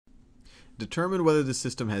determine whether the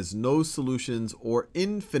system has no solutions or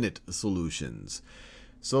infinite solutions.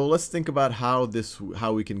 So let's think about how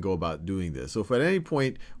we can go about doing this. So if at any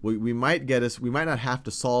point we might not have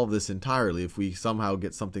to solve this entirely if we somehow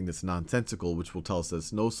get something that's nonsensical, which will tell us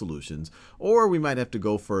there's no solutions, or we might have to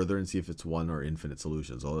go further and see if it's one or infinite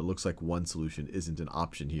solutions. Although it looks like one solution isn't an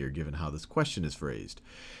option here given how this question is phrased.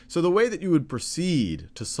 So the way that you would proceed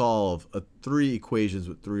to solve 3 equations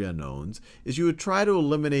with 3 unknowns is you would try to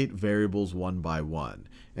eliminate variables one by one.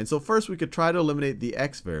 And so first we could try to eliminate the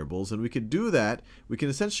x variables, and we could do that. We can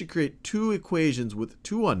essentially create 2 equations with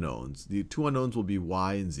 2 unknowns. The 2 unknowns will be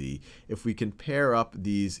y and z if we can pair up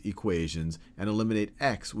these equations and eliminate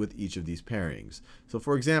x with each of these pairings. So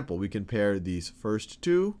for example, we can pair these first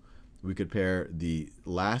 2, we could pair the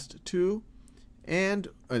last 2, and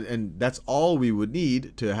that's all we would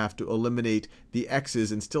need to have to eliminate the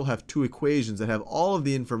x's and still have 2 equations that have all of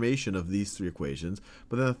the information of these 3 equations.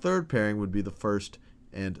 But then the third pairing would be the first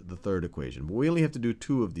and the third equation. But we only have to do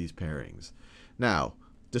 2 of these pairings. Now,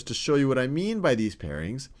 just to show you what I mean by these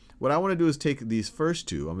pairings, what I want to do is take these first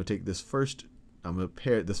 2. I'm going to take this first, I'm going to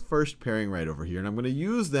pair this first pairing right over here, and I'm going to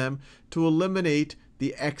use them to eliminate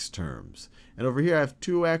the x terms. And over here I have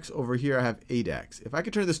 2x, over here I have 8x. If I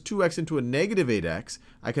could turn this 2x into a negative 8x,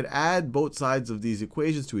 I could add both sides of these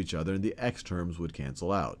equations to each other and the x terms would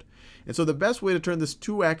cancel out. And so the best way to turn this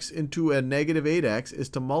 2x into a negative 8x is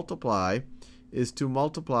to multiply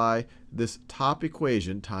this top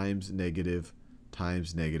equation times negative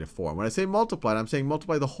 4. When I say multiply, I'm saying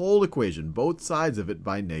multiply the whole equation, both sides of it,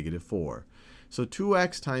 by negative 4. So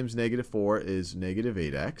 2x times negative 4 is negative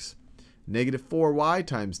 8x. Negative 4y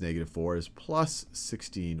times negative 4 is plus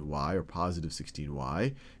 16y, or positive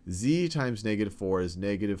 16y. Z times negative 4 is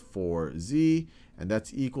negative 4z, and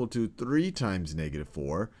that's equal to 3 times negative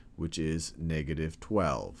 4, which is negative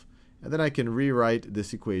 12. And then I can rewrite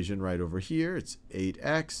this equation right over here. It's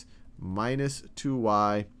 8x minus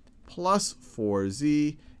 2y plus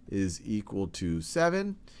 4z is equal to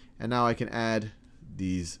 7. And now I can add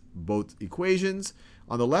these both equations.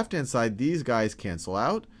 On the left-hand side, these guys cancel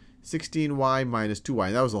out. 16y minus 2y.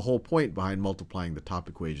 And that was the whole point behind multiplying the top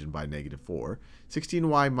equation by negative 4.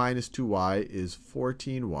 16y minus 2y is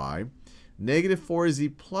 14y. Negative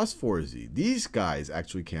 4z plus 4z. These guys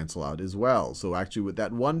actually cancel out as well. So actually with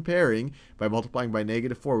that one pairing, by multiplying by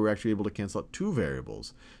negative 4, we're actually able to cancel out 2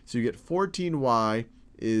 variables. So you get 14y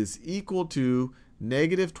is equal to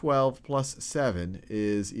negative 12 plus 7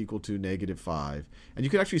 is equal to negative 5. And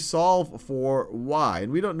you can actually solve for y.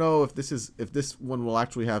 And we don't know if this one will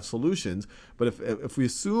actually have solutions, but if we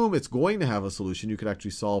assume it's going to have a solution, you could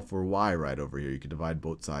actually solve for y right over here. You could divide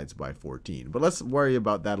both sides by 14. But let's worry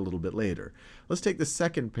about that a little bit later. Let's take the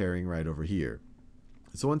second pairing right over here.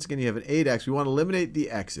 So once again, you have an 8x. We want to eliminate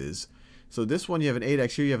the x's. So this one, you have an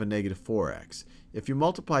 8x. Here you have a negative 4x. If you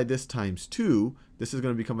multiply this times 2, this is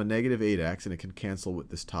going to become a negative 8x, and it can cancel with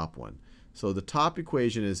this top one. So the top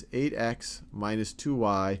equation is 8x minus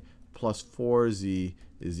 2y plus 4z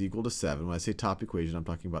is equal to 7. When I say top equation, I'm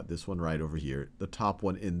talking about this one right over here, the top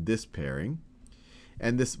one in this pairing.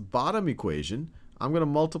 And this bottom equation, I'm going to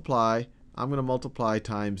multiply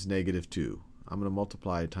times negative 2. I'm going to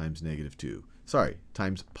multiply it times negative 2. Sorry,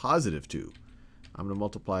 times positive 2. I'm going to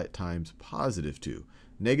multiply it times positive 2.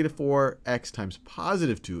 Negative 4x times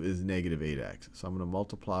positive 2 is negative 8x. So I'm going to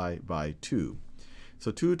multiply by 2.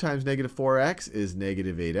 So 2 times negative 4x is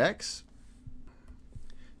negative 8x.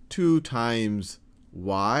 2 times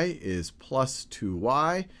y is plus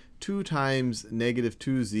 2y. 2 times negative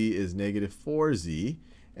 2z is negative 4z.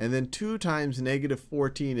 And then 2 times negative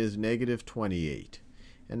 14 is negative 28.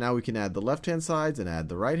 And now we can add the left-hand sides and add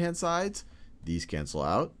the right-hand sides. These cancel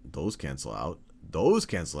out. Those cancel out. Those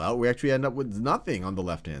cancel out. We actually end up with nothing on the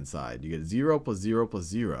left-hand side. You get 0 plus 0 plus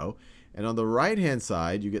 0. And on the right-hand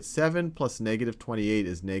side, you get 7 plus negative 28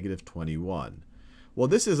 is negative 21. Well,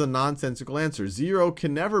 this is a nonsensical answer. 0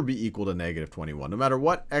 can never be equal to negative 21. No matter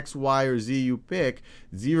what x, y, or z you pick,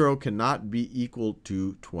 0 cannot be equal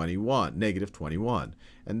to negative 21.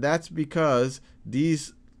 And that's because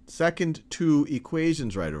these second 2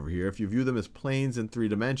 equations right over here, if you view them as planes in 3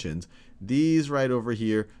 dimensions, these right over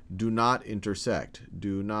here do not intersect.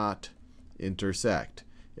 Do not intersect.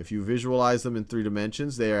 If you visualize them in 3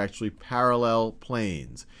 dimensions, they are actually parallel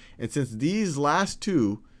planes. And since these last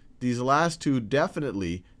two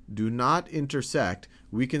definitely do not intersect,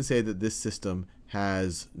 we can say that this system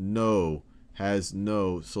has no has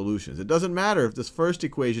no solutions. It doesn't matter if this first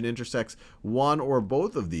equation intersects one or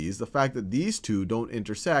both of these. The fact that these two don't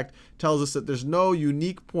intersect tells us that there's no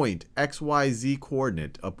unique point, x, y, z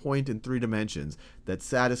coordinate, a point in 3 dimensions, that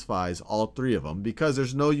satisfies all 3 of them, because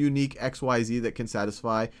there's no unique x, y, z that can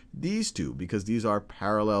satisfy these two, because these are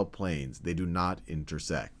parallel planes. They do not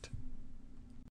intersect.